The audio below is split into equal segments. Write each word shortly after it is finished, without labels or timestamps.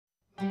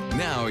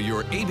Now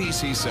your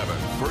ABC 7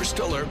 First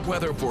Alert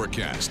Weather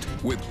Forecast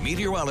with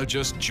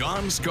meteorologist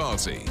John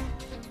Scalzi.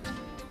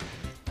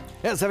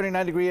 Yeah,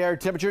 79-degree air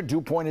temperature. Dew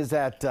point is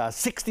at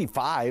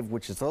 65,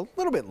 which is a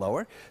little bit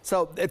lower.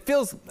 So it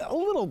feels a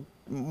little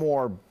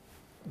more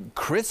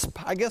crisp,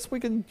 I guess we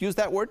can use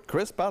that word,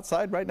 crisp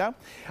outside right now.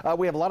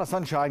 We have a lot of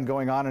sunshine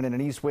going on and an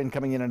east wind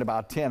coming in at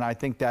about 10. I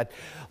think that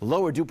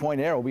lower dew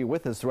point air will be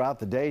with us throughout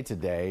the day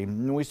today.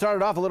 We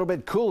started off a little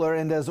bit cooler,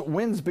 and as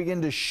winds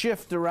begin to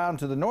shift around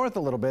to the north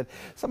a little bit,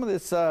 some of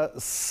this ever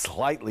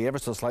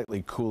so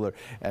slightly cooler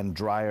and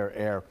drier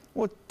air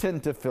will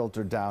tend to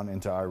filter down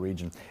into our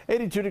region.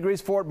 82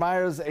 degrees Fort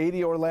Myers,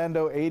 80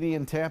 Orlando, 80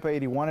 in Tampa,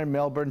 81 in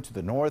Melbourne to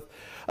the north.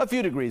 A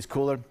few degrees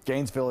cooler.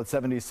 Gainesville at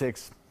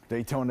 76.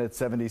 Daytona at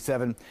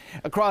 77.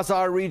 Across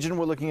our region,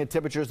 we're looking at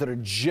temperatures that are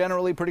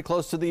generally pretty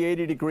close to the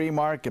 80-degree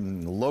mark,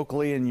 and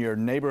locally in your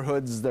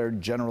neighborhoods, they're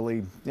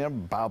generally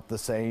about the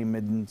same.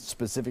 In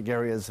specific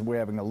areas, we're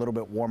having a little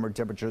bit warmer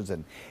temperatures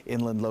in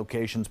inland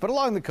locations, but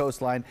along the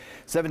coastline,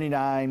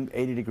 79,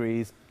 80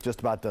 degrees, just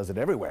about does it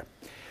everywhere.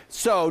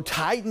 So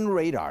Titan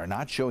radar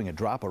not showing a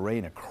drop of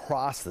rain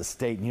across the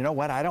state. And you know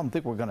what? I don't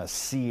think we're going to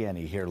see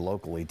any here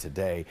locally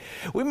today.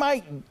 We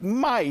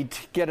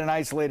might get an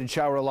isolated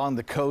shower along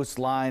the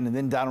coastline and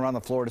then down around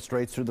the Florida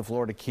Straits through the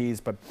Florida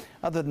Keys. But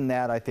other than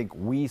that, I think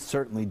we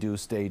certainly do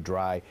stay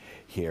dry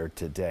here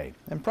today.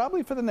 And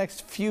probably for the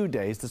next few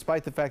days,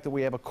 despite the fact that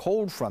we have a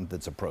cold front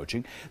that's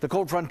approaching. The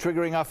cold front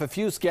triggering off a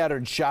few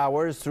scattered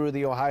showers through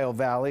the Ohio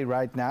Valley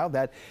right now.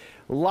 That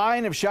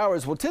line of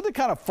showers will tend to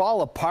kind of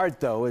fall apart,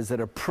 though, as it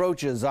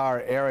approaches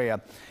our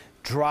area.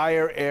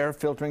 Drier air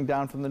filtering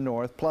down from the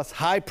north, plus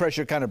high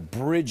pressure kind of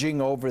bridging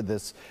over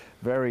this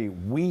very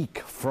weak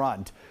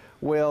front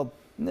will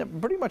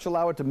pretty much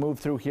allow it to move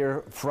through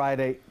here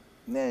Friday,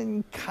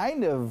 and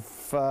kind of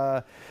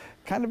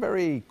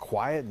very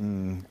quiet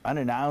and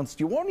unannounced.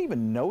 You won't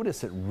even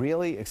notice it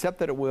really, except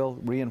that it will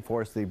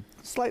reinforce the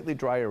slightly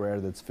drier air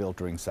that's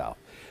filtering south.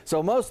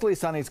 So mostly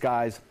sunny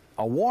skies,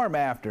 a warm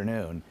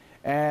afternoon,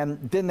 and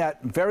then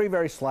that very,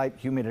 very slight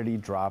humidity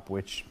drop,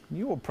 which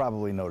you will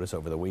probably notice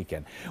over the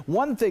weekend.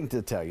 One thing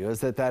to tell you is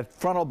that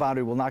frontal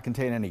boundary will not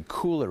contain any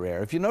cooler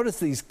air. If you notice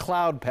these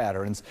cloud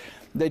patterns,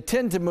 they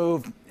tend to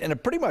move in a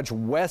pretty much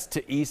west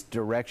to east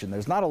direction.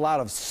 There's not a lot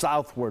of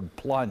southward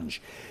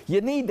plunge.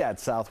 You need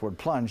that southward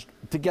plunge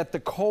to get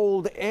the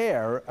cold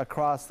air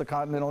across the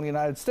continental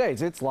United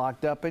States. It's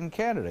locked up in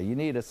Canada. You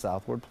need a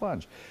southward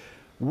plunge.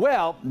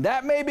 Well,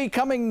 that may be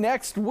coming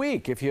next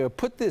week. If you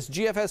put this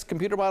GFS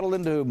computer model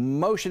into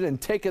motion and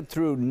take it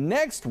through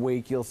next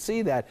week, you'll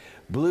see that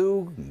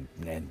blue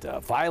and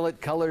violet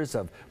colors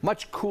of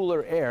much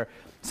cooler air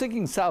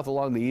sinking south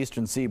along the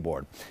eastern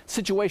seaboard.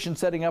 Situation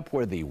setting up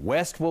where the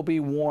west will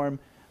be warm,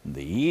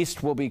 the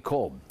east will be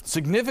cold,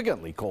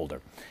 significantly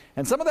colder.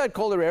 And some of that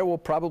colder air will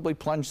probably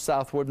plunge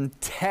southward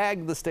and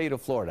tag the state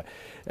of Florida.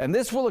 And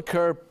this will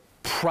occur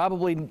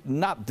probably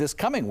not this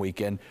coming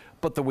weekend,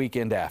 but the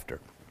weekend after.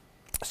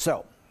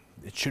 So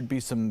it should be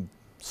some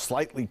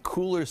slightly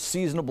cooler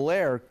seasonable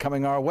air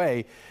coming our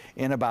way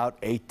in about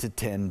 8 to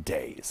 10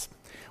 days.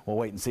 We'll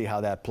wait and see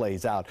how that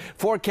plays out.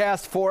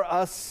 Forecast for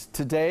us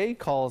today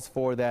calls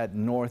for that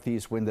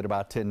northeast wind at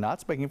about 10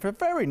 knots, making for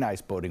very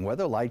nice boating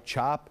weather. Light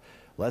chop,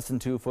 less than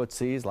 2-foot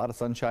seas, a lot of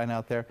sunshine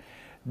out there.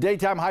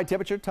 Daytime high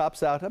temperature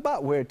tops out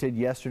about where it did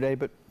yesterday,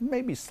 but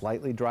maybe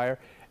slightly drier.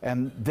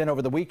 And then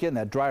over the weekend,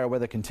 that drier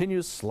weather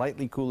continues,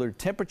 slightly cooler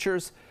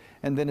temperatures.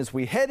 And then as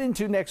we head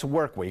into next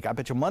work week, I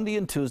bet you Monday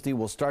and Tuesday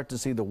we'll start to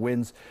see the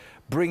winds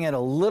bring in a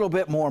little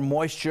bit more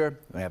moisture.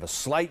 We have a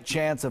slight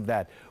chance of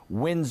that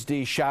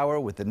Wednesday shower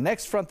with the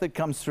next front that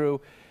comes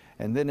through.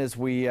 And then as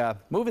we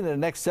move into the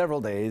next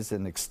several days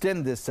and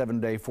extend this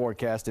 7-day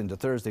forecast into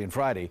Thursday and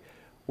Friday,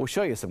 we'll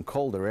show you some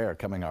colder air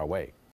coming our way.